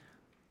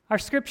Our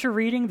scripture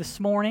reading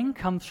this morning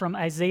comes from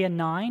Isaiah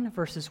 9,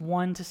 verses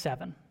 1 to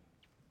 7.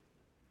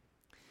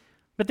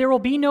 But there will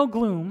be no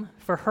gloom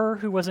for her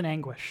who was in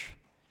anguish.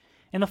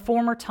 In the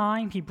former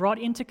time he brought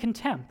into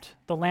contempt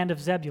the land of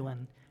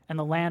Zebulun and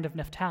the land of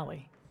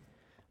Naphtali.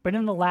 But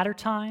in the latter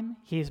time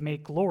he has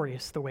made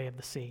glorious the way of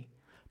the sea,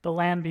 the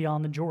land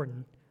beyond the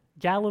Jordan,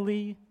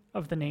 Galilee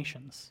of the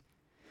nations.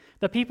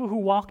 The people who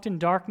walked in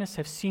darkness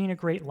have seen a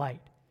great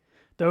light.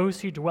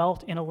 Those who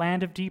dwelt in a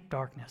land of deep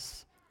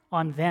darkness,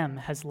 on them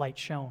has light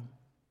shone.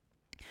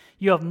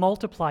 You have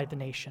multiplied the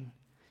nation.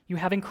 You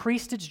have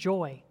increased its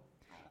joy.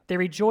 They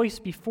rejoice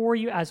before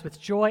you as with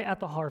joy at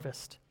the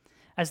harvest,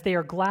 as they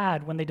are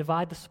glad when they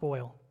divide the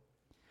spoil.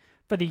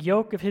 For the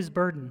yoke of his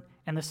burden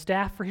and the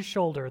staff for his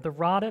shoulder, the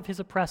rod of his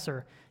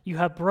oppressor, you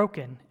have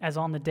broken as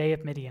on the day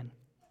of Midian.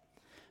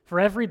 For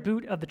every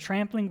boot of the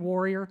trampling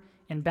warrior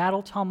in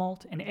battle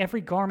tumult and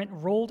every garment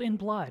rolled in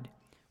blood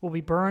will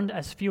be burned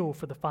as fuel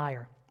for the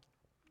fire.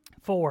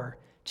 For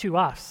to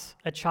us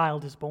a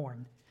child is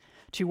born,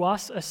 to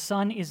us a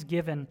son is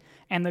given,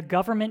 and the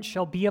government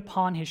shall be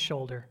upon his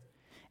shoulder,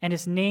 and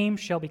his name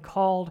shall be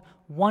called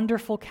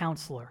Wonderful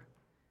Counselor,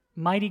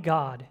 Mighty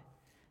God,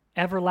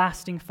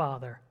 Everlasting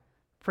Father,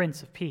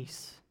 Prince of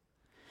Peace.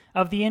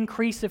 Of the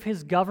increase of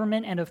his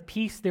government and of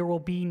peace there will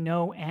be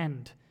no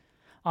end.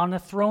 On the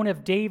throne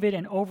of David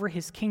and over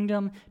his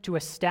kingdom, to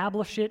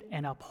establish it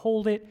and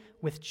uphold it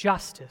with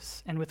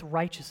justice and with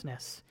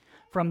righteousness,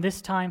 from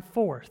this time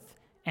forth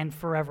and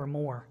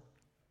forevermore.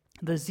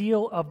 The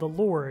zeal of the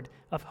Lord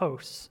of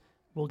hosts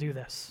will do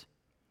this.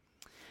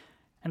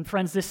 And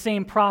friends, this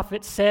same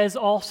prophet says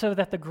also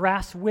that the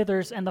grass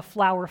withers and the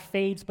flower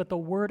fades, but the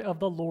word of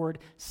the Lord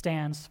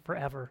stands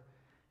forever.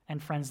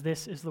 And friends,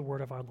 this is the word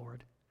of our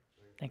Lord.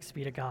 Thanks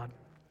be to God.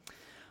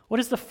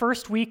 What is the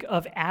first week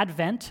of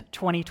Advent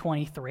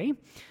 2023?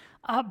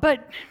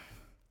 But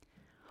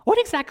what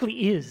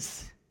exactly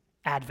is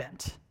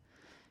Advent?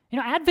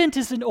 Advent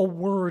isn't a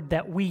word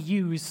that we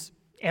use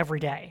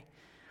every day.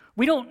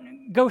 We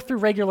don't go through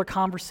regular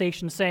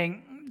conversation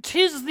saying,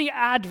 "'Tis the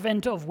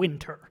advent of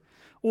winter,"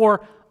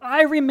 or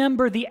 "I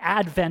remember the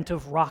advent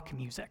of rock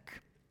music."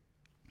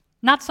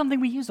 Not something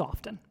we use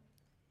often.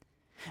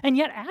 And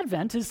yet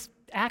Advent is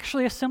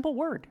actually a simple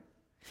word.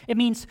 It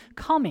means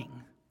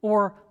coming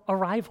or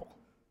arrival.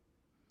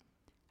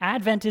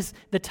 Advent is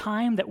the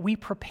time that we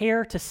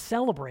prepare to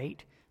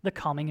celebrate the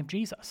coming of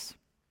Jesus.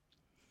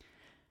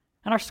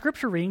 And our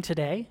scripture reading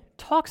today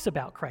talks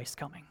about Christ's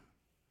coming.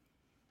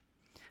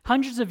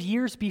 Hundreds of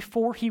years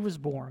before he was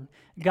born,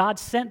 God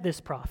sent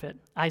this prophet,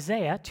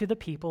 Isaiah, to the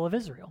people of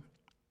Israel.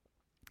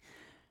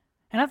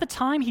 And at the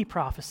time he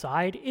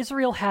prophesied,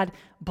 Israel had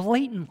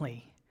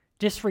blatantly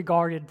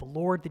disregarded the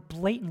Lord. They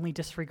blatantly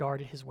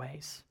disregarded his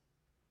ways.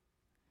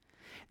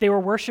 They were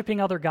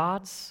worshiping other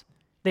gods.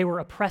 They were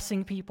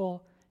oppressing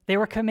people. They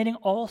were committing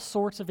all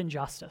sorts of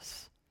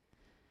injustice.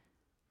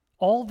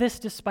 All this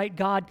despite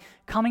God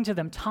coming to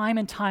them time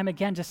and time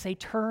again to say,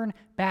 "Turn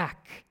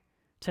back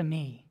to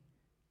me.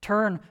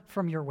 Turn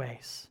from your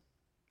ways."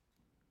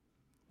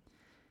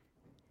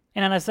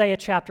 And in Isaiah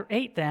chapter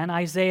 8, then,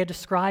 Isaiah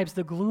describes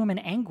the gloom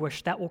and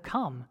anguish that will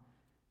come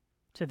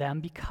to them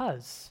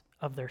because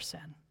of their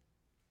sin.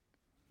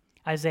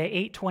 Isaiah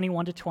 8,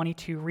 21 to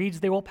 22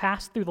 reads, "They will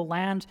pass through the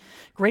land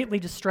greatly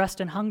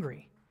distressed and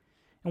hungry.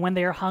 And when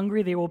they are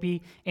hungry, they will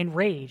be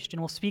enraged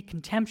and will speak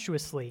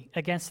contemptuously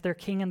against their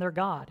king and their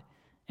God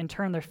and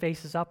turn their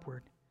faces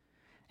upward.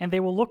 And they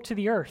will look to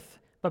the earth,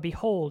 but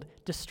behold,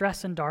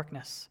 distress and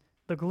darkness,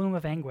 the gloom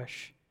of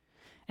anguish,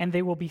 and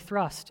they will be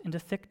thrust into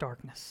thick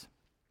darkness."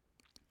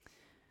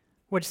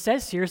 What it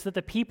says here is that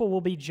the people will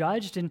be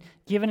judged and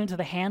given into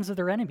the hands of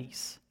their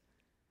enemies.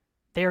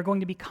 They are going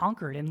to be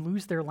conquered and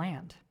lose their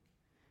land.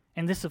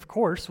 And this, of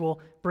course,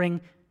 will bring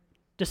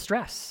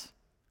distress,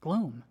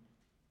 gloom,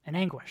 and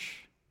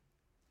anguish.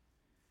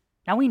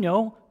 Now we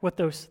know what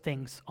those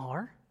things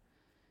are.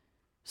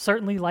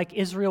 Certainly, like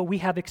Israel, we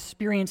have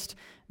experienced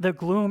the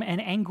gloom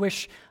and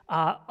anguish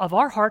of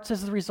our hearts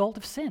as the result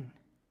of sin,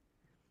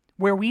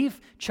 where we've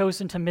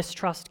chosen to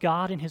mistrust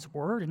God and his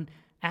word and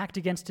act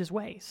against his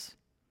ways,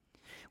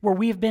 where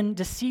we've been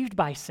deceived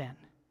by sin,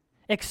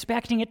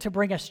 expecting it to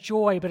bring us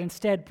joy, but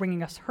instead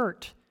bringing us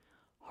hurt,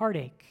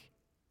 heartache,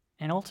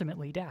 and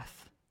ultimately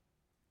death.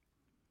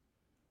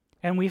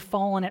 And we've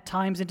fallen at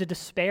times into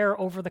despair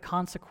over the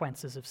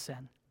consequences of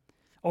sin,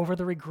 over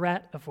the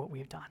regret of what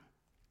we've done.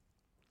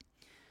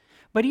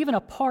 But even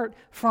apart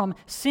from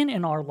sin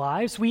in our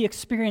lives, we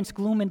experience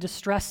gloom and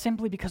distress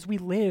simply because we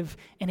live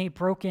in a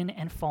broken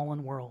and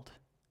fallen world.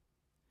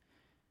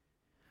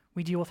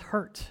 We deal with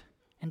hurt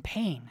and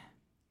pain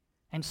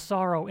and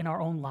sorrow in our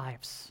own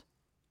lives.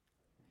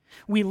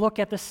 We look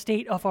at the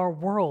state of our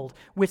world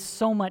with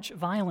so much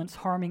violence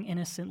harming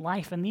innocent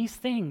life, and these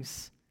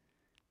things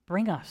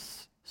bring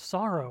us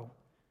sorrow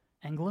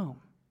and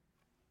gloom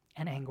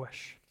and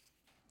anguish.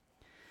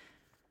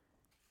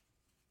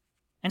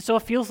 And so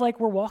it feels like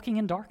we're walking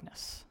in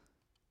darkness.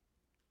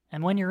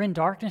 And when you're in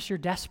darkness, you're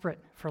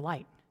desperate for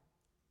light.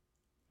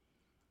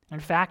 In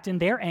fact, in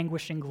their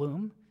anguish and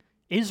gloom,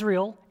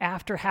 Israel,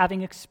 after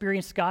having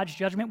experienced God's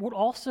judgment, would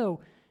also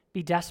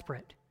be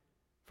desperate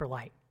for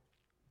light.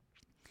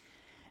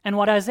 And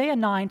what Isaiah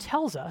 9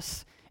 tells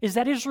us is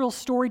that Israel's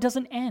story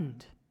doesn't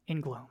end in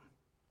gloom,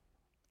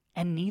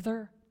 and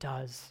neither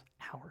does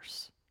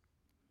ours.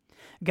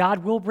 God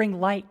will bring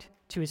light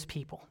to his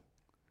people,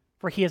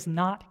 for he has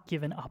not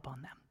given up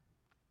on them.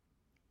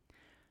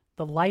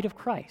 The light of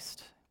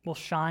Christ will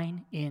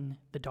shine in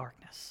the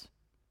darkness.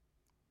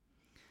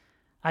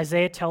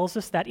 Isaiah tells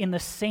us that in the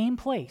same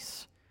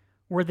place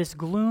where this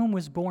gloom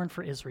was born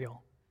for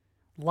Israel,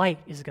 light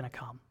is going to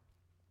come.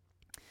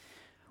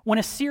 When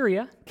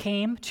Assyria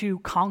came to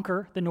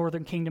conquer the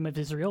northern kingdom of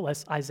Israel,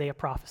 as Isaiah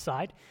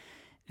prophesied,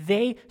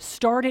 they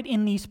started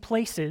in these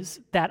places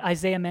that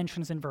Isaiah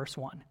mentions in verse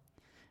 1.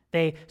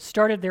 They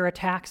started their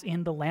attacks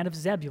in the land of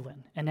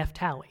Zebulun and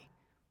Naphtali,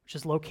 which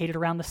is located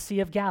around the Sea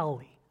of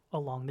Galilee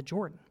along the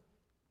Jordan.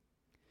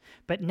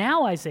 But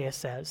now Isaiah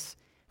says,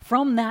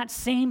 from that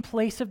same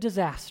place of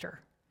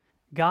disaster,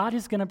 God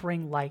is going to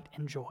bring light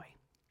and joy.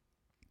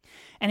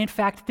 And in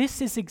fact,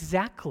 this is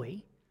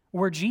exactly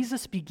where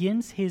Jesus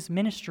begins his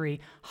ministry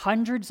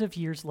hundreds of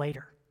years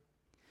later.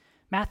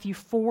 Matthew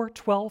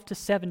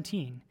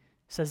 4:12-17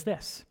 says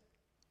this.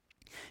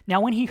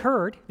 Now when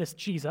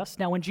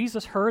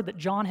Jesus heard that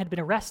John had been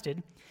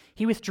arrested,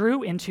 he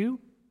withdrew into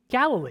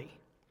Galilee.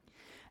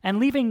 And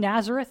leaving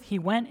Nazareth, he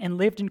went and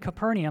lived in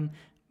Capernaum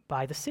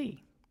by the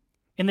sea,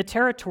 in the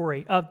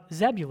territory of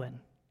Zebulun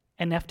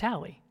and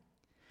Naphtali.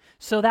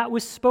 So that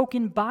was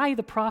spoken by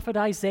the prophet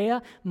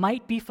Isaiah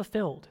might be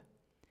fulfilled.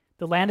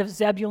 The land of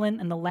Zebulun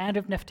and the land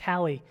of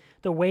Naphtali,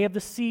 the way of the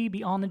sea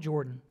beyond the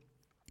Jordan,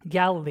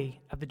 Galilee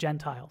of the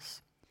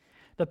Gentiles.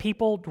 The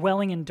people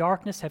dwelling in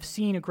darkness have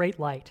seen a great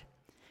light,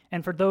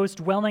 and for those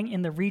dwelling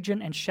in the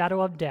region and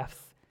shadow of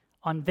death,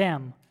 on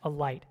them a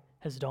light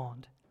has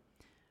dawned.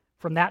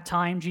 From that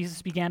time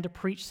Jesus began to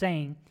preach,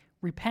 saying,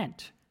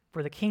 repent,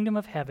 for the kingdom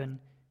of heaven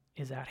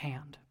is at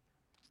hand.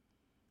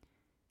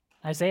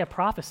 Isaiah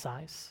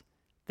prophesies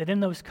that in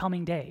those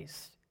coming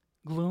days,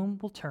 gloom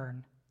will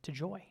turn to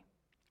joy.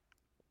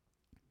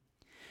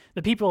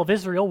 The people of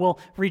Israel will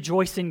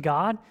rejoice in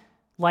God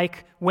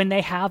like when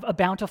they have a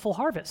bountiful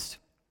harvest.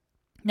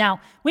 Now,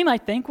 we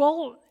might think,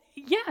 well,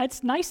 yeah,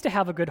 it's nice to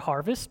have a good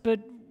harvest, but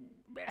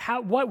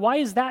why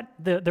is that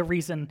the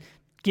reason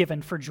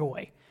given for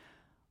joy?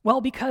 Well,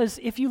 because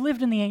if you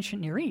lived in the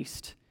ancient Near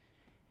East,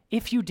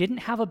 if you didn't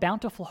have a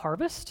bountiful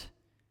harvest,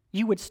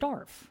 you would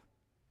starve.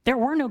 There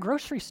were no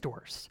grocery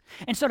stores.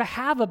 And so to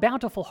have a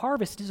bountiful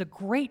harvest is a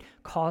great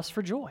cause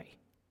for joy.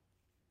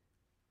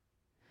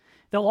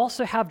 They'll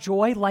also have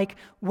joy like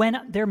when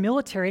their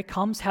military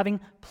comes having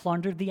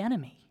plundered the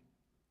enemy.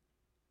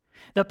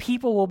 The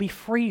people will be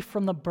free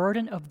from the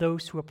burden of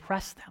those who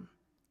oppress them.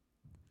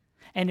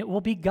 And it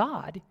will be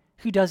God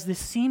who does this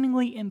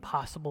seemingly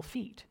impossible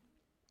feat.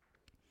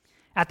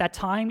 At that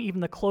time, even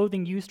the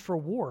clothing used for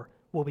war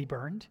will be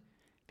burned,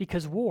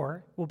 because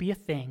war will be a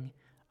thing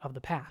of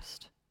the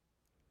past.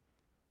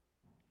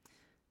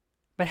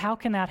 But how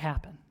can that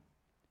happen?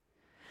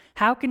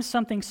 How can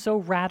something so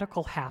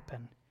radical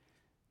happen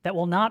that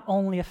will not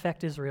only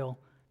affect Israel,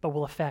 but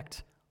will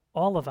affect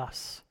all of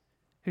us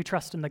who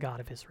trust in the God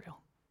of Israel?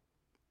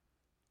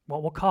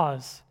 What will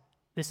cause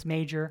this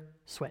major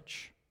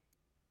switch?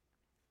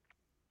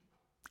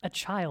 A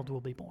child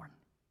will be born.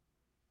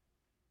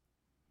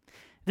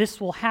 This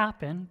will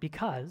happen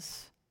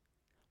because,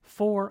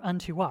 for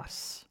unto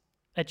us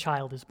a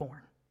child is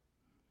born.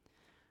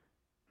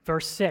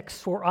 Verse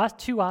 6,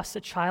 to us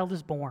a child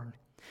is born,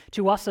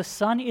 to us a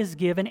son is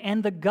given,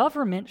 and the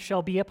government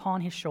shall be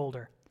upon his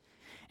shoulder.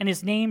 And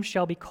his name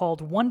shall be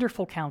called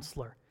Wonderful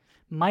Counselor,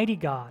 Mighty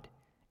God,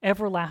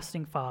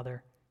 Everlasting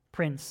Father,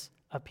 Prince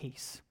of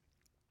Peace.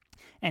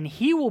 And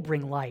he will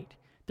bring light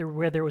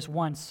where there was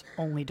once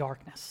only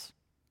darkness.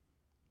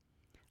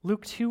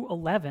 Luke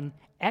 2:11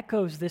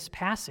 echoes this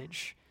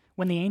passage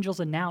when the angels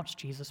announce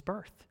Jesus'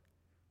 birth.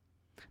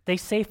 They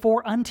say,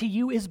 for unto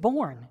you is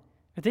born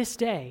this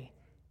day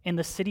in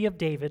the city of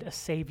David a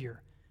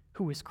Savior,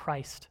 who is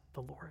Christ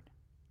the Lord.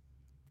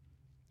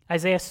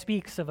 Isaiah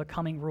speaks of a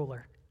coming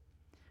ruler,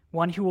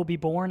 one who will be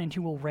born and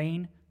who will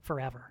reign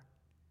forever.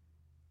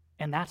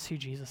 And that's who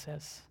Jesus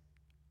is.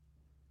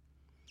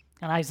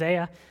 And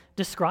Isaiah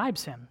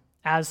describes him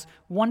as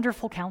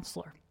Wonderful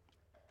Counselor.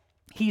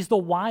 He's the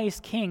wise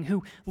king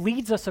who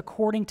leads us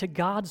according to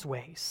God's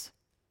ways.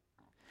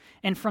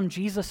 And from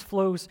Jesus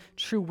flows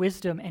true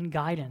wisdom and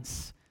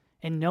guidance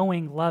in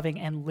knowing, loving,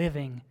 and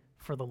living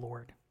for the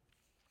Lord.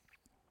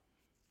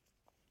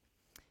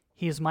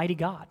 He is mighty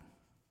God.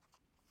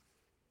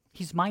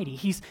 He's mighty.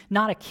 He's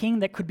not a king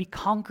that could be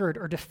conquered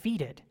or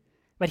defeated,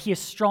 but he is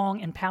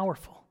strong and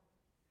powerful.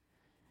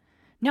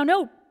 Now,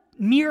 no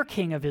mere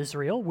king of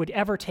Israel would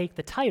ever take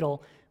the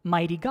title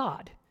Mighty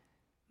God.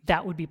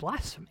 That would be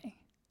blasphemy.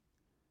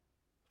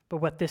 But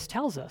what this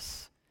tells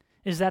us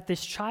is that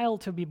this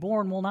child to be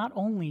born will not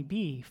only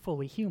be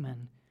fully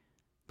human,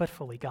 but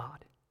fully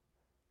God.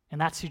 And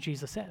that's who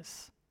Jesus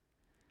is.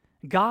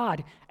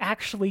 God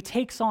actually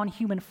takes on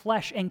human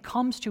flesh and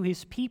comes to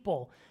his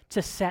people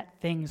to set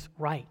things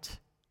right.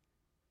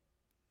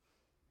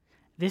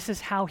 This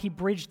is how he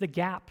bridged the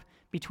gap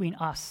between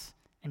us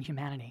and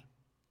humanity,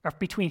 or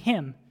between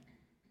him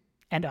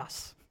and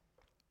us.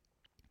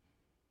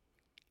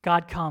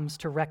 God comes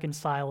to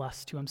reconcile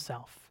us to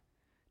himself,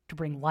 to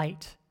bring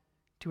light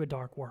to a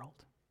dark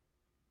world.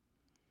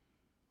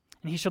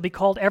 And he shall be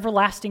called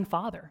Everlasting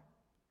Father.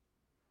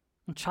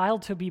 The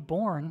child to be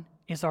born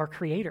is our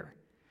Creator,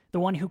 the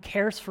one who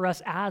cares for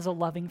us as a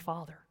loving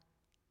Father.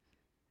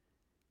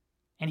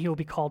 And he will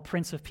be called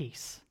Prince of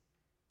Peace.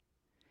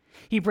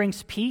 He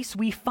brings peace.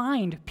 We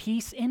find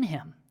peace in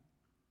him.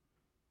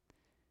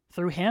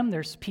 Through him,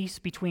 there's peace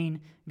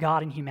between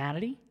God and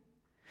humanity.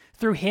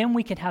 Through him,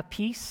 we can have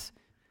peace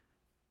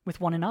with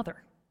one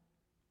another.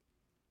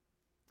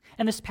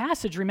 And this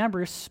passage,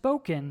 remember, is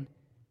spoken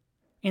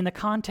in the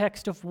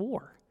context of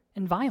war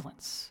and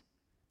violence.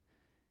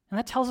 And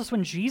that tells us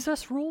when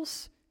Jesus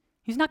rules,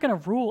 he's not going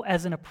to rule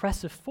as an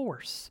oppressive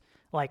force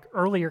like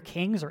earlier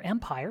kings or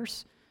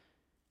empires,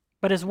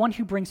 but as one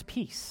who brings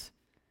peace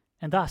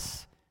and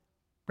thus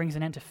brings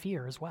an end to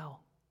fear as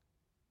well.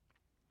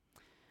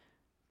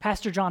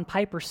 Pastor John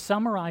Piper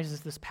summarizes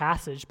this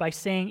passage by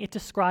saying it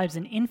describes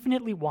an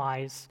infinitely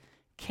wise,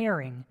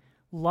 caring,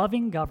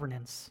 loving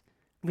governance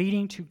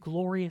leading to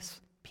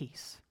glorious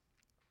peace.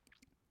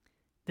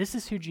 This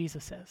is who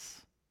Jesus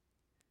is.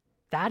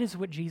 That is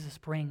what Jesus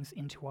brings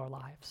into our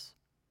lives.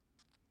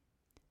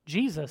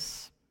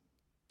 Jesus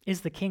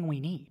is the king we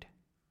need.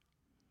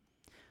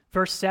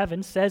 Verse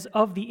 7 says,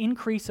 "Of the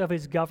increase of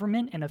his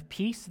government and of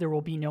peace there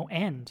will be no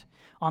end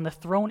on the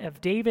throne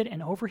of David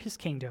and over his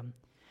kingdom,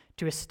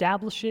 to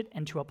establish it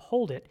and to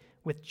uphold it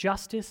with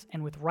justice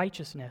and with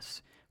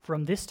righteousness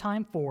from this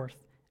time forth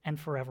and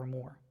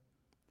forevermore.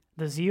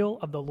 The zeal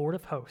of the Lord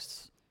of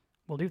hosts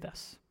will do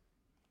this."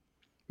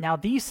 Now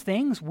these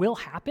things will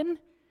happen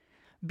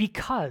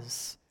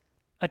because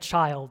a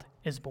child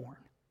is born.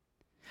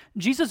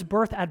 Jesus'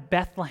 birth at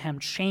Bethlehem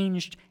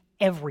changed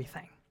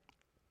everything.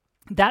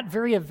 That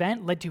very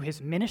event led to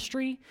his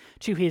ministry,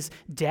 to his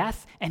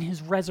death, and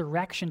his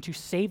resurrection to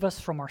save us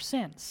from our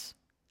sins.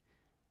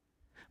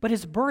 But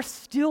his birth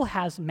still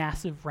has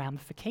massive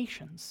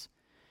ramifications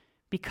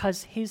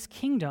because his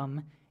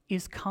kingdom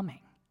is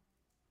coming.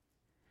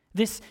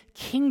 This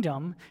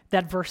kingdom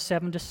that verse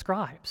 7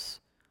 describes,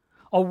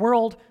 a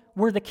world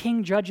where the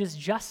king judges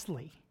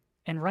justly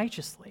and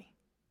righteously,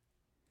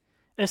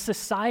 a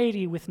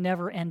society with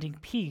never-ending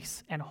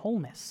peace and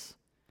wholeness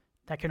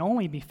that can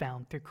only be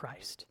found through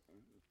Christ,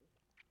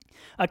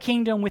 a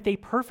kingdom with a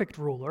perfect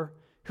ruler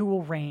who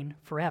will reign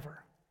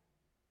forever.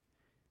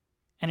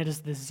 And it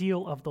is the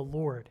zeal of the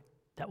Lord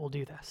that will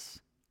do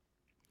this.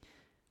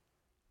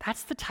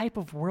 That's the type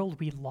of world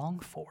we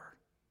long for.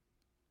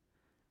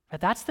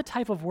 But that's the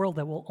type of world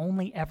that will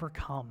only ever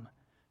come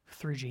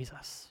through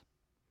Jesus.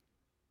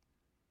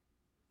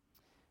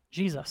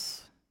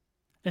 Jesus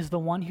is the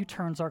one who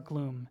turns our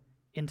gloom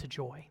into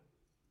joy.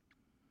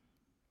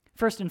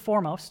 First and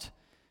foremost,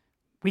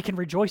 we can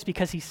rejoice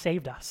because he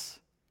saved us.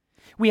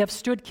 We have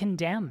stood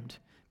condemned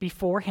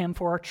before him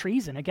for our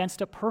treason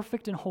against a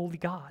perfect and holy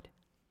God.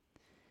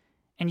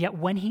 And yet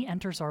when he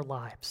enters our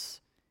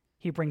lives,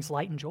 he brings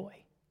light and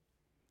joy.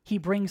 He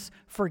brings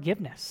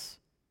forgiveness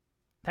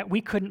that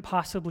we couldn't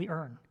possibly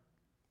earn.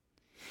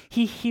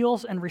 He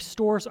heals and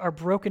restores our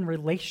broken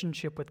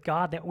relationship with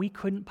God that we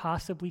couldn't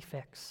possibly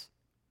fix.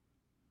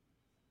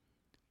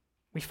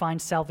 We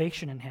find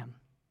salvation in him.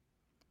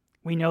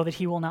 We know that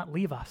he will not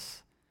leave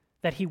us,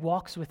 that he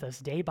walks with us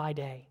day by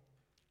day.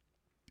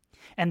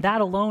 And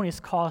that alone is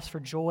cause for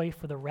joy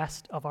for the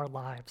rest of our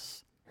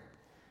lives.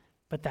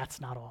 But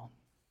that's not all.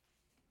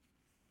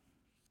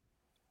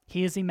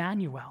 He is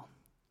Emmanuel,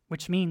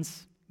 which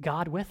means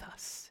God with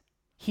us.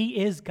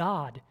 He is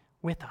God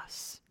with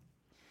us.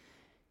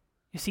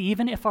 You see,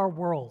 even if our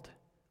world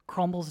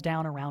crumbles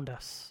down around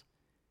us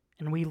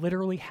and we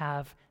literally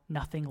have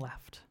nothing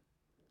left,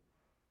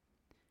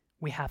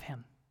 we have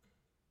him.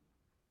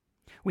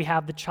 We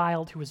have the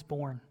child who was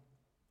born,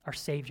 our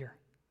Savior.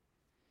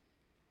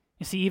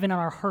 You see, even in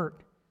our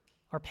hurt,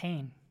 our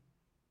pain,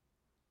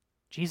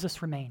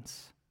 Jesus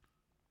remains,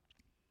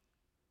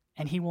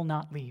 and he will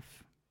not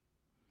leave.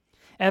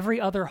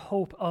 Every other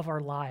hope of our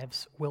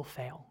lives will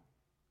fail,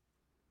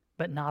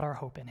 but not our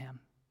hope in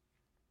him.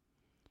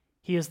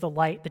 He is the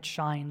light that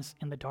shines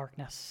in the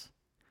darkness.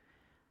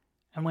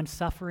 And when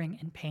suffering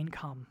and pain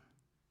come,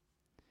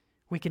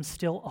 we can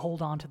still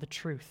hold on to the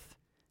truth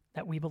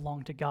that we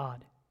belong to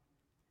God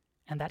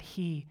and that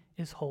he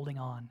is holding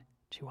on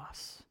to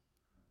us.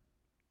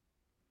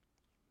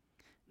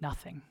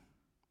 Nothing,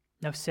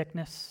 no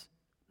sickness,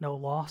 no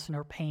loss,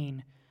 nor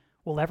pain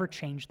will ever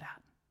change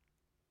that.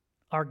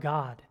 Our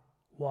God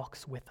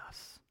walks with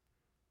us.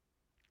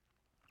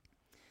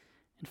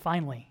 And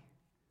finally,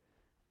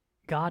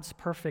 God's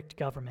perfect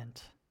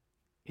government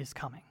is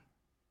coming.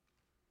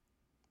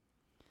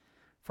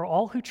 For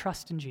all who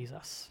trust in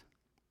Jesus,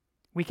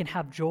 we can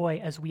have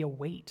joy as we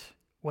await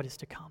what is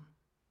to come.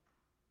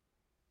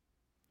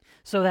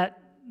 So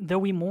that though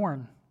we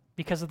mourn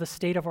because of the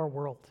state of our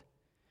world,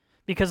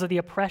 because of the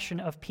oppression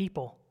of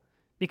people,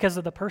 because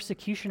of the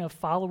persecution of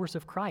followers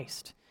of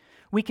Christ,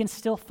 we can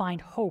still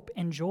find hope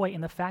and joy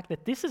in the fact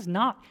that this is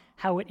not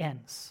how it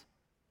ends.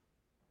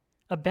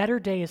 A better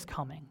day is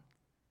coming,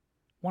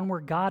 one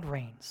where God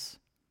reigns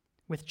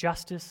with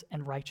justice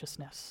and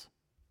righteousness.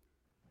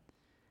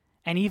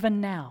 And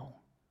even now,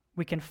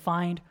 we can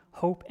find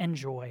hope and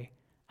joy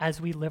as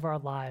we live our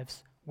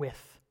lives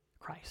with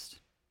Christ.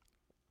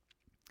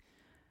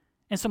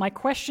 And so my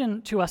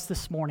question to us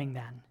this morning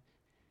then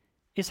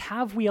is,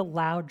 have we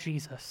allowed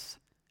Jesus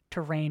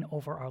to reign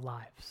over our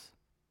lives?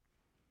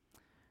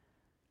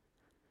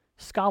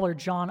 Scholar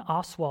John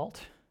Oswalt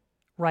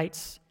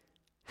writes,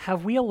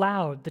 have we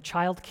allowed the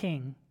child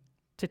king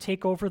to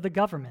take over the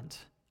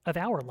government of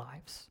our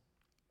lives?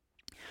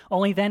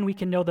 Only then we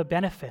can know the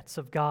benefits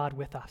of God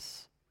with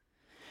us.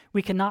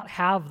 We cannot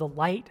have the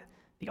light,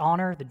 the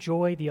honor, the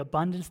joy, the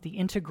abundance, the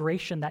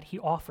integration that he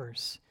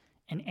offers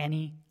in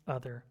any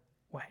other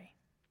way.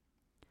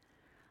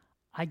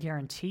 I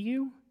guarantee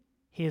you,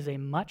 he is a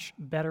much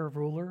better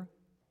ruler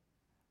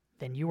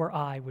than you or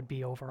I would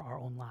be over our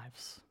own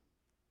lives.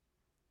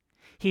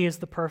 He is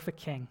the perfect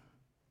king,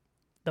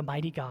 the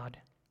mighty God,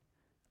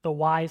 the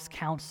wise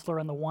counselor,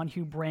 and the one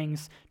who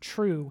brings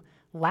true,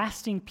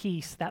 lasting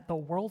peace that the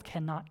world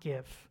cannot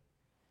give.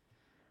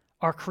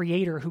 Our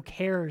creator who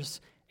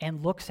cares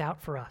and looks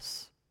out for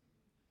us.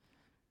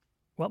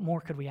 What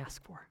more could we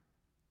ask for?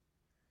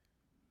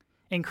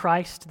 In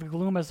Christ, the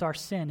gloom of our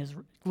sin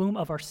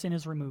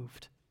is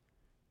removed.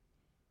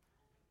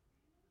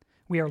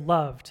 We are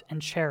loved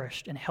and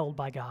cherished and held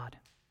by God.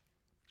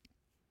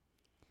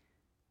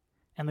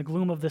 And the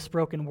gloom of this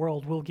broken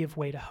world will give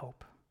way to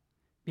hope,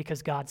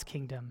 because God's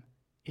kingdom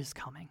is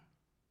coming.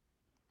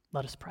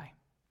 Let us pray.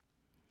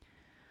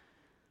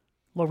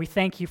 Lord, we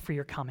thank you for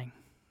your coming.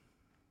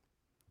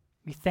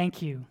 We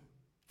thank you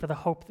for the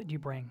hope that you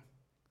bring,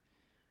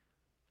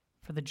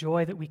 for the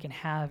joy that we can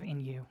have in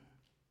you.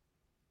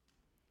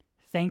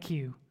 Thank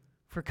you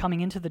for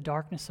coming into the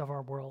darkness of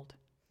our world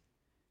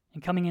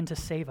and coming in to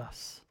save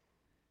us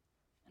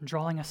and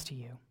drawing us to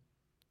you,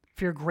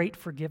 for your great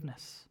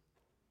forgiveness.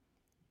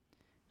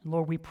 And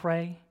Lord, we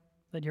pray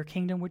that your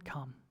kingdom would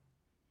come.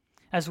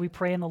 As we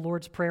pray in the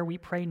Lord's Prayer, we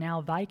pray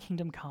now, thy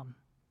kingdom come.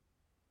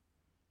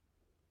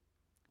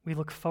 We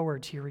look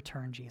forward to your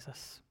return,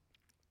 Jesus.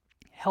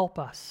 Help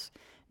us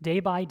day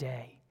by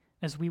day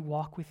as we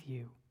walk with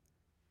you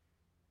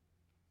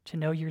to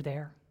know you're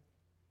there,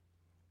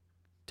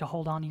 to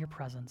hold on to your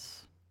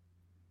presence.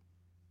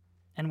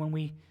 And when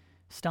we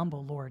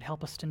stumble, Lord,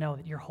 help us to know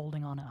that you're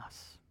holding on to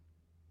us.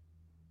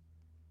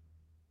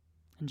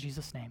 In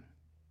Jesus' name,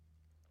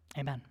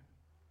 amen.